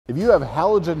If you have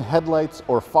halogen headlights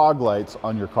or fog lights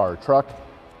on your car or truck,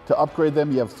 to upgrade them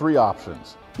you have three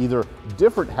options. Either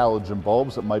different halogen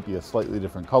bulbs that might be a slightly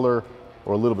different color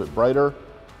or a little bit brighter,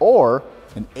 or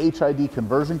an HID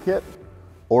conversion kit,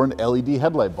 or an LED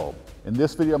headlight bulb. In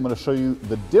this video I'm going to show you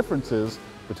the differences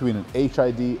between an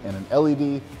HID and an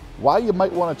LED, why you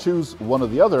might want to choose one or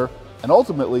the other, and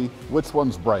ultimately which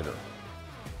one's brighter.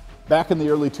 Back in the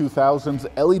early 2000s,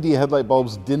 LED headlight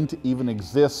bulbs didn't even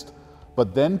exist,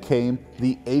 but then came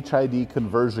the HID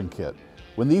conversion kit.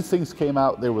 When these things came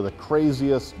out, they were the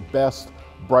craziest, best,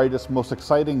 brightest, most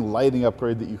exciting lighting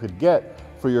upgrade that you could get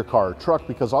for your car or truck,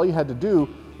 because all you had to do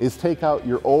is take out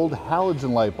your old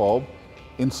halogen light bulb,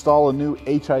 install a new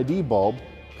HID bulb,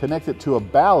 connect it to a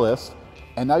ballast,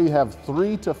 and now you have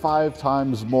 3 to 5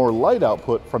 times more light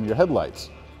output from your headlights.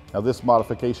 Now this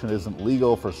modification isn't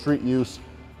legal for street use,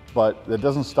 but that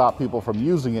doesn't stop people from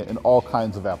using it in all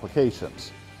kinds of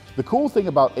applications. The cool thing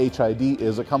about HID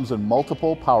is it comes in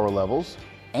multiple power levels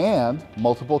and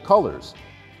multiple colors.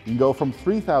 You can go from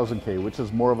 3000K, which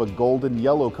is more of a golden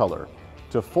yellow color,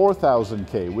 to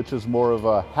 4000K, which is more of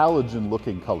a halogen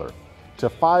looking color, to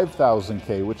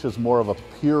 5000K, which is more of a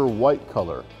pure white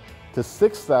color, to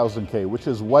 6000K, which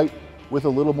is white with a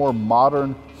little more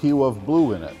modern hue of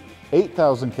blue in it,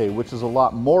 8000K, which is a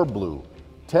lot more blue,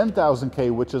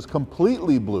 10,000K, which is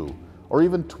completely blue, or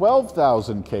even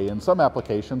 12,000K in some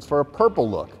applications for a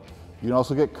purple look. You can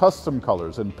also get custom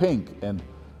colors in pink and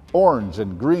orange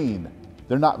and green.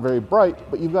 They're not very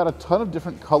bright, but you've got a ton of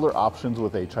different color options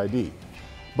with HID.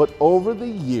 But over the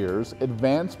years,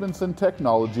 advancements in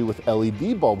technology with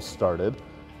LED bulbs started,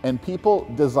 and people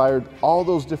desired all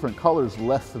those different colors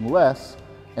less and less,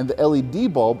 and the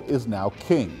LED bulb is now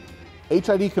king.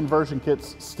 HID conversion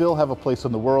kits still have a place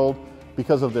in the world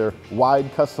because of their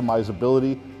wide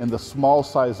customizability and the small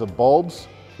size of bulbs.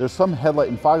 There's some headlight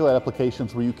and fog light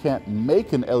applications where you can't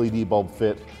make an LED bulb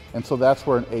fit, and so that's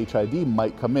where an HID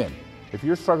might come in. If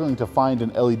you're struggling to find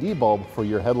an LED bulb for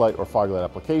your headlight or fog light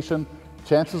application,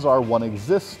 chances are one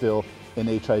exists still in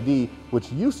HID,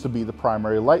 which used to be the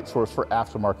primary light source for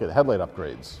aftermarket headlight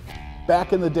upgrades.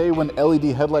 Back in the day when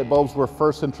LED headlight bulbs were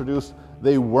first introduced,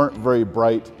 they weren't very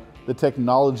bright. The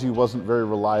technology wasn't very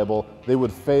reliable, they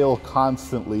would fail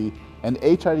constantly, and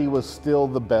HID was still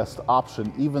the best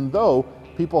option, even though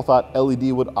people thought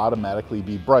LED would automatically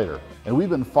be brighter. And we've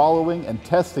been following and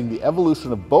testing the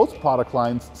evolution of both product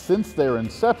lines since their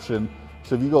inception,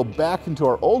 so if you go back into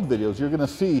our old videos, you're going to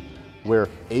see where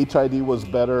HID was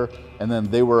better, and then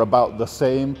they were about the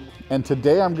same. And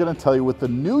today I'm going to tell you with the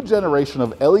new generation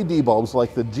of LED bulbs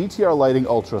like the GTR Lighting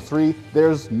Ultra 3,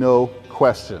 there's no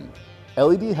question.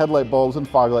 LED headlight bulbs and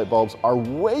fog light bulbs are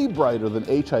way brighter than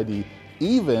HID,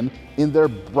 even in their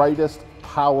brightest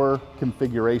power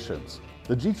configurations.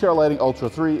 The GTR Lighting Ultra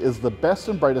 3 is the best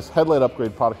and brightest headlight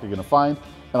upgrade product you're going to find,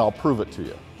 and I'll prove it to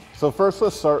you. So first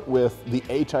let's start with the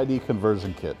HID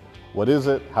conversion kit. What is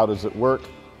it? How does it work?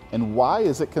 And why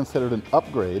is it considered an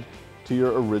upgrade to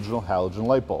your original halogen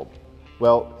light bulb?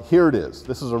 Well, here it is.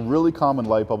 This is a really common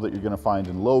light bulb that you're going to find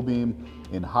in low beam,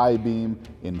 in high beam,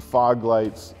 in fog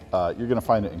lights. You're going to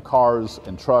find it in cars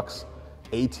and trucks,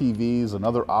 ATVs and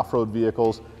other off-road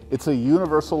vehicles. It's a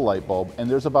universal light bulb, and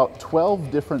there's about 12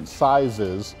 different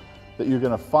sizes that you're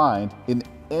going to find in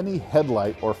any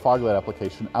headlight or fog light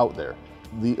application out there.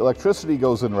 The electricity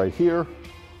goes in right here.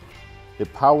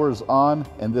 It powers on,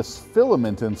 and this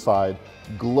filament inside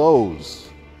glows.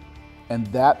 And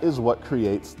that is what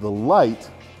creates the light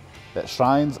that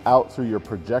shines out through your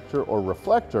projector or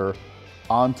reflector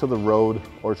onto the road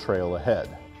or trail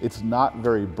ahead. It's not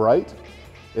very bright.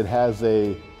 It has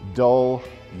a dull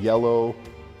yellow,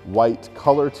 white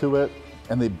color to it,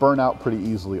 and they burn out pretty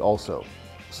easily also.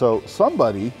 So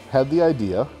somebody had the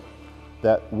idea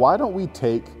that why don't we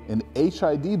take an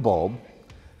HID bulb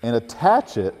and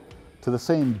attach it to the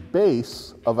same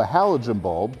base of a halogen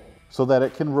bulb so that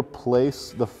it can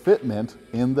replace the fitment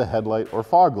in the headlight or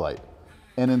fog light.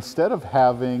 And instead of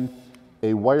having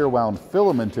a wire wound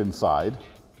filament inside,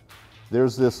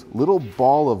 there's this little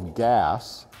ball of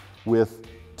gas with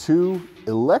 2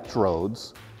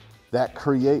 electrodes that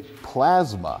create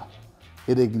plasma.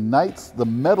 It ignites the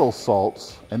metal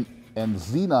salts and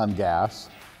xenon gas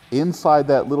inside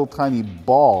that little tiny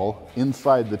ball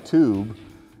inside the tube,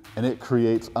 and it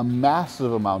creates a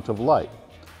massive amount of light.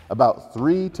 About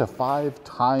 3 to 5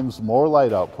 times more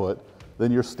light output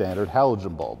than your standard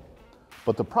halogen bulb.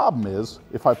 But the problem is,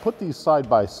 if I put these side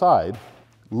by side,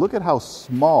 look at how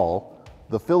small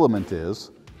the filament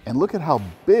is, and look at how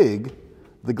big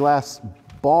the glass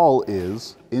ball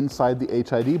is inside the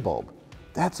HID bulb.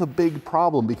 That's a big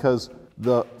problem because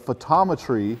the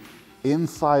photometry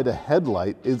inside a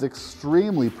headlight is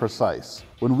extremely precise.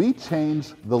 When we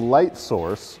change the light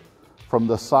source from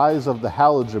the size of the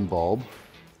halogen bulb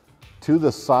to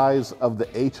the size of the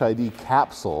HID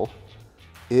capsule,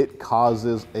 it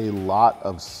causes a lot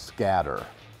of scatter.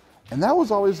 And that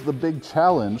was always the big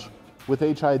challenge with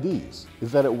HIDs,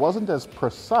 is that it wasn't as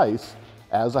precise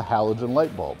as a halogen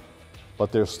light bulb,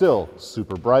 but they're still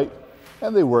super bright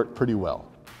and they work pretty well.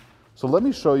 So let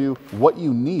me show you what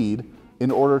you need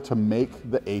in order to make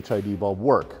the HID bulb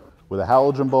work. With a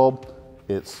halogen bulb,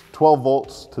 it's 12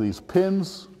 volts to these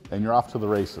pins and you're off to the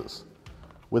races.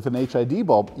 With an HID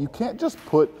bulb, you can't just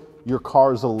put your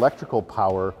car's electrical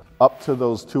power up to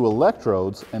those two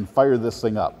electrodes and fire this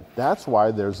thing up. That's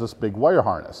why there's this big wire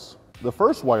harness. The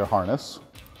first wire harness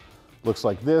looks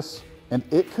like this, and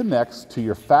it connects to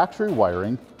your factory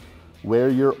wiring where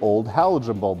your old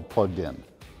halogen bulb plugged in.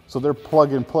 So they're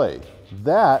plug and play.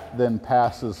 That then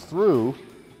passes through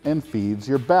and feeds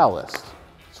your ballast.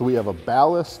 So we have a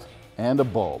ballast and a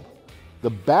bulb. The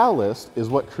ballast is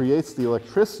what creates the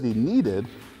electricity needed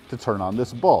to turn on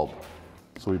this bulb.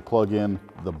 So we plug in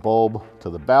the bulb to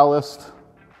the ballast,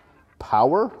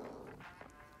 power,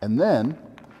 and then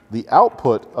the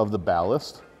output of the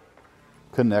ballast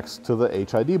connects to the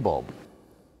HID bulb.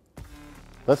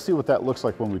 Let's see what that looks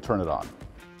like when we turn it on.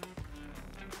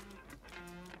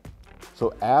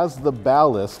 So as the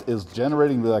ballast is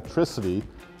generating the electricity,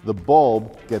 the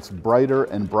bulb gets brighter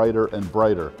and brighter and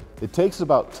brighter. It takes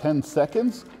about 10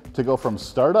 seconds to go from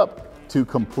startup to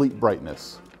complete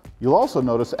brightness. You'll also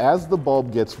notice as the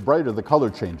bulb gets brighter, the color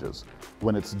changes.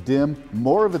 When it's dim,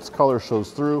 more of its color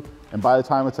shows through, and by the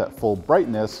time it's at full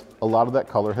brightness, a lot of that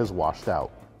color has washed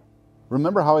out.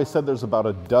 Remember how I said there's about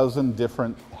a dozen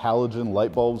different halogen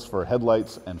light bulbs for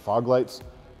headlights and fog lights?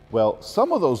 Well,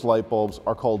 some of those light bulbs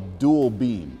are called dual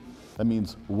beam. That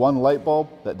means one light bulb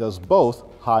that does both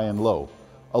high and low.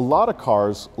 A lot of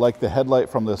cars, like the headlight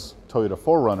from this Toyota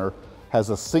 4Runner, has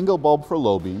a single bulb for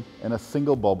low beam and a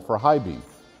single bulb for high beam.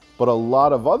 But a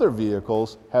lot of other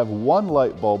vehicles have one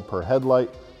light bulb per headlight,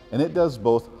 and it does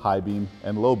both high beam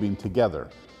and low beam together.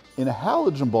 In a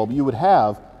halogen bulb, you would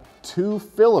have two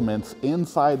filaments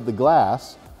inside the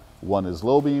glass. One is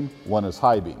low beam, one is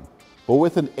high beam. But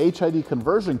with an HID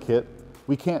conversion kit,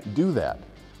 we can't do that.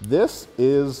 This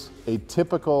is a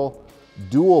typical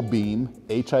dual beam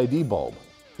HID bulb.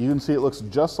 You can see it looks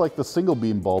just like the single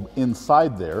beam bulb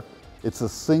inside there. It's a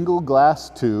single glass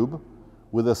tube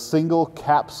with a single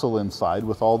capsule inside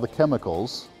with all the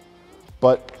chemicals.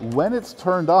 But when it's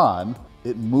turned on,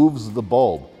 it moves the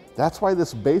bulb. That's why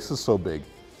this base is so big.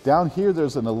 Down here,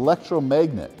 there's an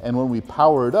electromagnet, and when we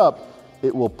power it up,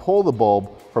 it will pull the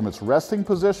bulb from its resting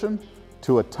position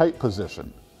to a tight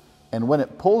position. And when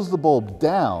it pulls the bulb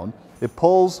down, it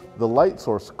pulls the light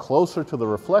source closer to the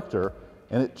reflector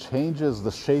and it changes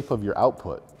the shape of your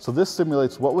output. So this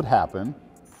simulates what would happen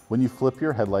when you flip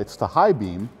your headlights to high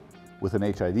beam with an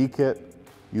HID kit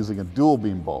using a dual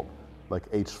beam bulb like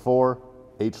H4,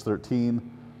 H13,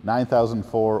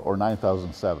 9004, or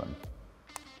 9007.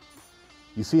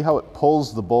 You see how it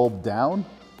pulls the bulb down,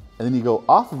 and then you go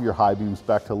off of your high beams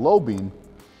back to low beam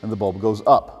and the bulb goes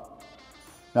up.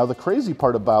 Now the crazy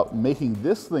part about making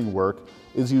this thing work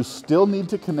is you still need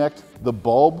to connect the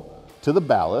bulb to the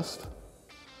ballast,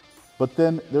 but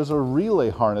then there's a relay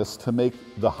harness to make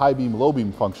the high beam low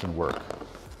beam function work.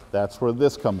 That's where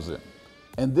this comes in.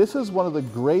 And this is one of the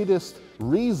greatest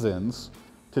reasons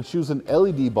to choose an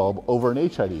LED bulb over an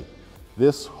HID.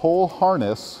 This whole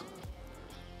harness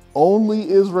only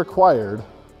is required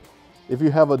if you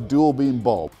have a dual beam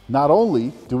bulb. Not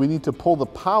only do we need to pull the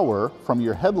power from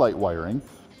your headlight wiring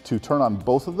to turn on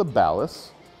both of the ballasts,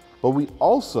 but we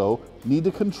also need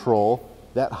to control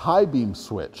that high beam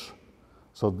switch.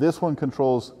 So this one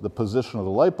controls the position of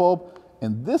the light bulb,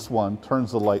 and this one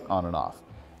turns the light on and off.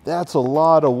 That's a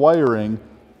lot of wiring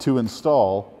to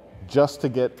install just to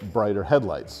get brighter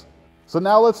headlights. So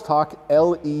now let's talk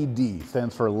LED,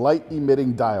 stands for light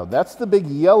emitting diode. That's the big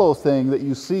yellow thing that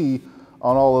you see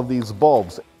on all of these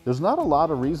bulbs. There's not a lot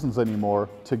of reasons anymore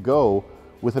to go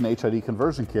with an HID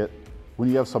conversion kit when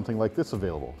you have something like this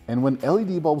available. And when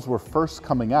LED bulbs were first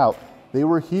coming out, they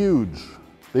were huge.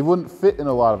 They wouldn't fit in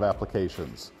a lot of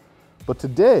applications. But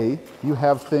today, you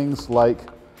have things like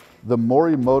the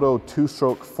Morimoto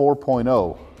 2-stroke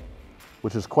 4.0,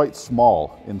 which is quite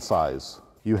small in size.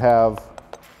 You have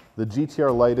the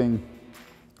GTR Lighting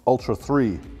Ultra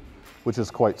 3, which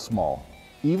is quite small.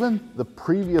 Even the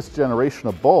previous generation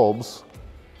of bulbs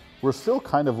were still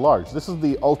kind of large. This is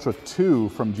the Ultra 2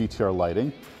 from GTR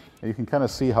Lighting, and you can kind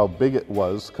of see how big it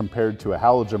was compared to a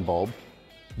halogen bulb.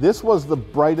 This was the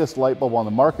brightest light bulb on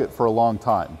the market for a long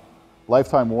time.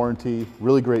 lifetime warranty,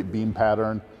 really great beam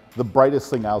pattern, the brightest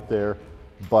thing out there,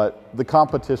 but the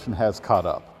competition has caught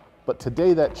up. But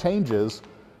today that changes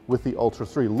with the Ultra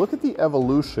 3. Look at the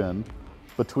evolution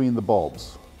between the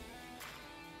bulbs.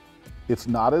 It's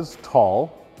not as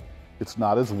tall, it's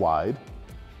not as wide.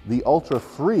 The Ultra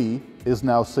 3 is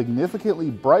now significantly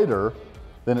brighter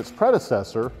than its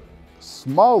predecessor,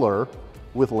 smaller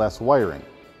with less wiring.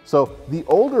 So the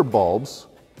older bulbs,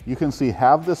 you can see,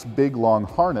 have this big long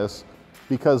harness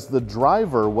because the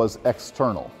driver was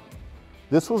external.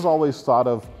 This was always thought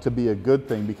of to be a good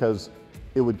thing because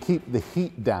it would keep the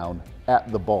heat down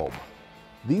at the bulb.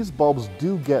 These bulbs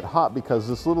do get hot because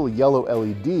this little yellow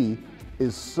LED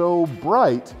is so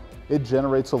bright it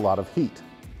generates a lot of heat.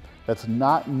 That's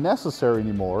not necessary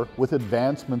anymore with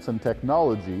advancements in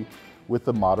technology with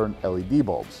the modern LED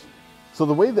bulbs. So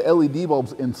the way the LED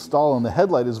bulbs install in the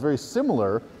headlight is very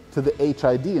similar to the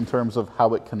HID in terms of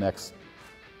how it connects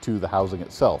to the housing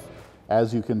itself.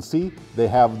 As you can see, they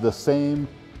have the same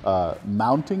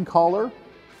mounting collar.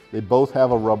 They both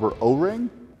have a rubber O-ring.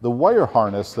 The wire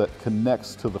harness that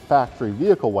connects to the factory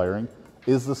vehicle wiring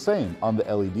is the same on the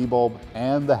LED bulb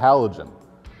and the halogen.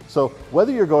 So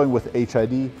whether you're going with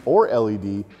HID or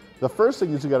LED, the first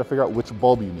thing is you got to figure out which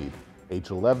bulb you need.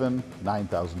 H11,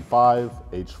 9005,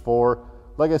 H4.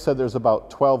 Like I said, there's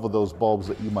about 12 of those bulbs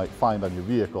that you might find on your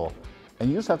vehicle. And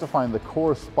you just have to find the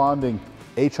corresponding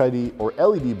HID or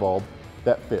LED bulb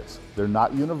that fits. They're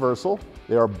not universal,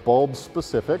 they are bulb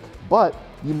specific, but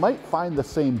you might find the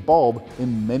same bulb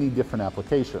in many different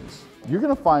applications. You're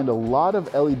going to find a lot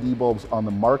of LED bulbs on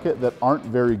the market that aren't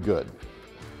very good.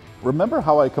 Remember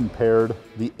how I compared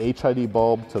the HID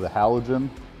bulb to the halogen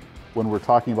when we're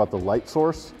talking about the light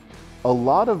source? A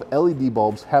lot of LED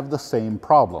bulbs have the same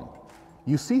problem.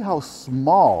 You see how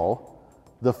small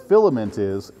the filament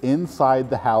is inside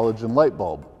the halogen light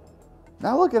bulb.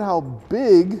 Now look at how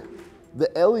big the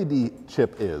LED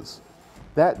chip is.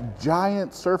 That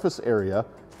giant surface area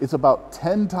is about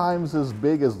 10 times as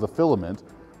big as the filament.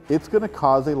 It's going to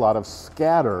cause a lot of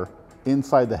scatter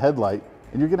inside the headlight,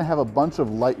 and you're going to have a bunch of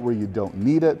light where you don't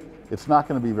need it. It's not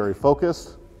going to be very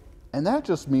focused, and that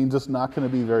just means it's not going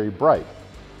to be very bright.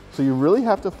 So you really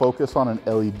have to focus on an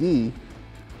LED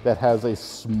that has a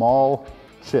small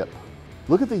chip.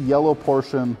 Look at the yellow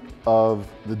portion of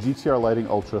the GTR Lighting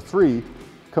Ultra 3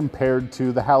 compared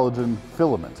to the halogen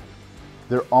filament.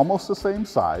 They're almost the same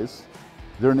size,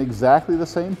 they're in exactly the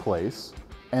same place,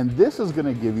 and this is going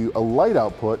to give you a light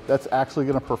output that's actually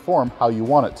going to perform how you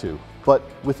want it to. But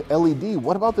with LED,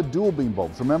 what about the dual beam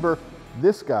bulbs? Remember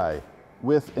this guy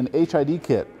with an HID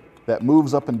kit that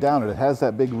moves up and down and it has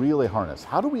that big relay harness.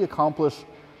 How do we accomplish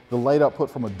the light output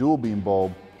from a dual beam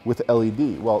bulb with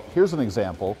LED? Well, here's an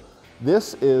example.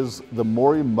 This is the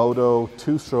Morimoto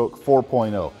 2-stroke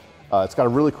 4.0. It's got a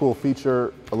really cool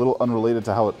feature, a little unrelated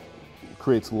to how it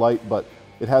creates light, but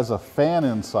it has a fan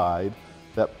inside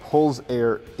that pulls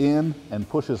air in and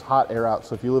pushes hot air out.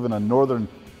 So if you live in a northern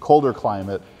colder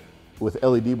climate with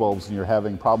LED bulbs and you're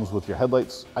having problems with your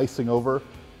headlights icing over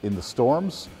in the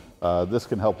storms, this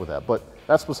can help with that. But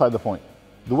that's beside the point.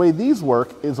 The way these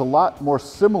work is a lot more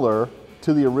similar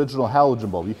to the original halogen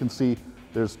bulb. You can see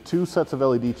there's two sets of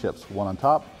LED chips, one on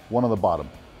top, one on the bottom.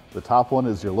 The top one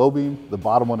is your low beam, the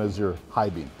bottom one is your high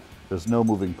beam. There's no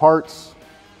moving parts,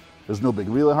 there's no big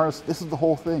relay harness, this is the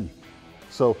whole thing.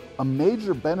 So a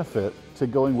major benefit to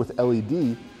going with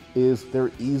LED is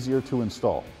they're easier to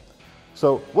install.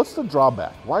 So what's the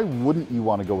drawback? Why wouldn't you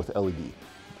want to go with LED?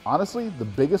 Honestly, the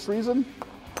biggest reason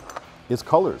is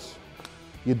colors.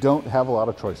 You don't have a lot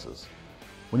of choices.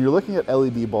 When you're looking at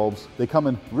LED bulbs, they come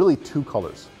in really two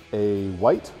colors, a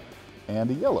white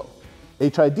and a yellow.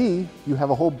 HID, you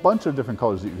have a whole bunch of different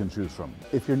colors that you can choose from.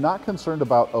 If you're not concerned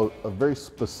about a very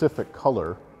specific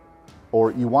color,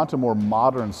 or you want a more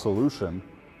modern solution,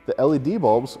 the LED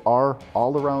bulbs are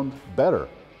all around better.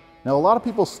 Now, a lot of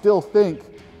people still think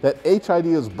that HID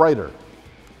is brighter.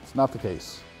 It's not the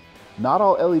case. Not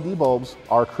all LED bulbs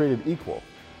are created equal.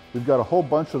 We've got a whole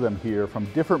bunch of them here from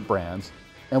different brands,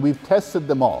 and we've tested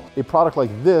them all. A product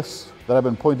like this that I've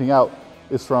been pointing out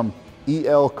is from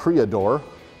EL Creador,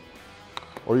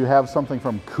 or you have something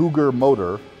from Cougar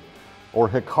Motor, or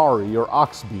Hikari, or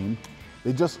Oxbeam.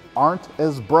 They just aren't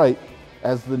as bright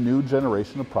as the new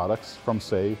generation of products from,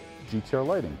 say, GTR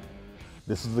Lighting.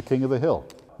 This is the king of the hill.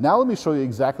 Now let me show you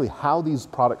exactly how these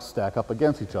products stack up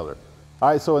against each other. All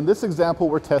right, so in this example,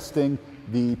 we're testing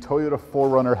the Toyota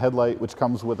 4Runner headlight, which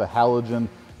comes with a halogen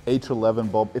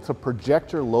H11 bulb. It's a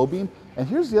projector low beam. And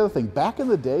here's the other thing. Back in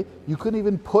the day, you couldn't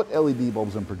even put LED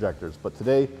bulbs in projectors, but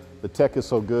today the tech is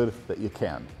so good that you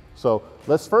can. So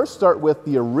let's first start with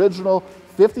the original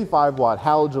 55-watt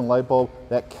halogen light bulb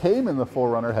that came in the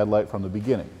 4Runner headlight from the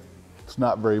beginning. It's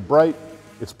not very bright,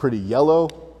 it's pretty yellow,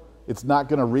 it's not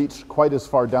going to reach quite as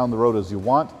far down the road as you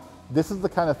want. This is the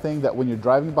kind of thing that when you're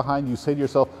driving behind, you say to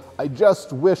yourself, I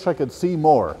just wish I could see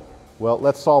more. Well,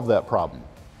 let's solve that problem.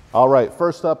 All right,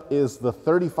 first up is the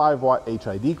 35-watt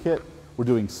HID kit. We're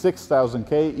doing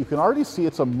 6000K. You can already see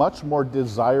it's a much more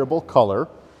desirable color.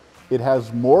 It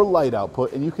has more light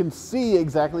output, and you can see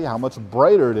exactly how much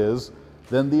brighter it is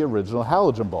than the original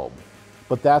halogen bulb.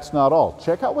 But that's not all.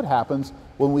 Check out what happens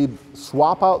when we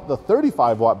swap out the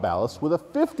 35-watt ballast with a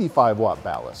 55-watt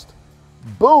ballast.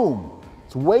 Boom!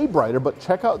 It's way brighter, but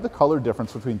check out the color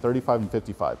difference between 35 and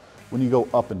 55. When you go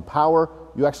up in power,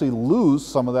 you actually lose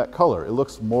some of that color. It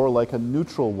looks more like a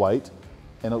neutral white,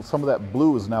 and some of that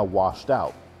blue is now washed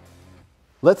out.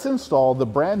 Let's install the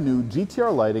brand new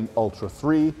GTR Lighting Ultra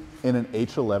 3 in an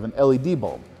H11 LED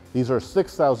bulb. These are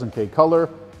 6000K color,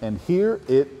 and here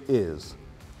it is.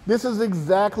 This is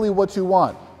exactly what you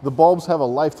want. The bulbs have a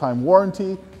lifetime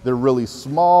warranty. They're really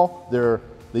small.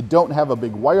 They don't have a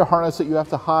big wire harness that you have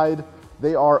to hide.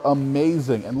 They are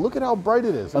amazing, and look at how bright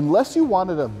it is. Unless you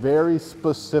wanted a very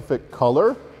specific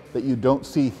color that you don't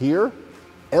see here,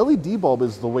 LED bulb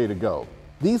is the way to go.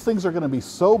 These things are going to be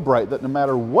so bright that no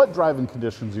matter what driving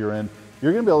conditions you're in,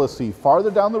 you're going to be able to see farther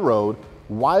down the road,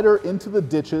 wider into the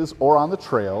ditches or on the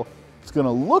trail. It's going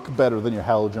to look better than your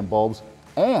halogen bulbs,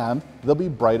 and they'll be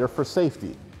brighter for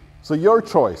safety. So your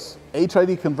choice,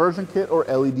 HID conversion kit or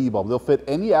LED bulb. They'll fit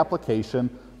any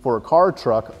application for a car or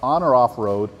truck, on or off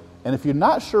road. And if you're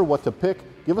not sure what to pick,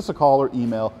 give us a call or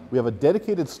email. We have a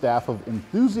dedicated staff of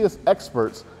enthusiast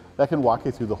experts that can walk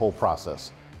you through the whole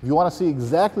process. If you want to see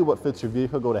exactly what fits your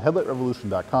vehicle, go to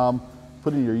headlightrevolution.com,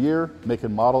 put in your year, make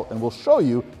and model, and we'll show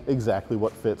you exactly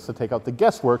what fits to take out the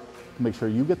guesswork to make sure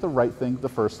you get the right thing the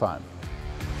first time.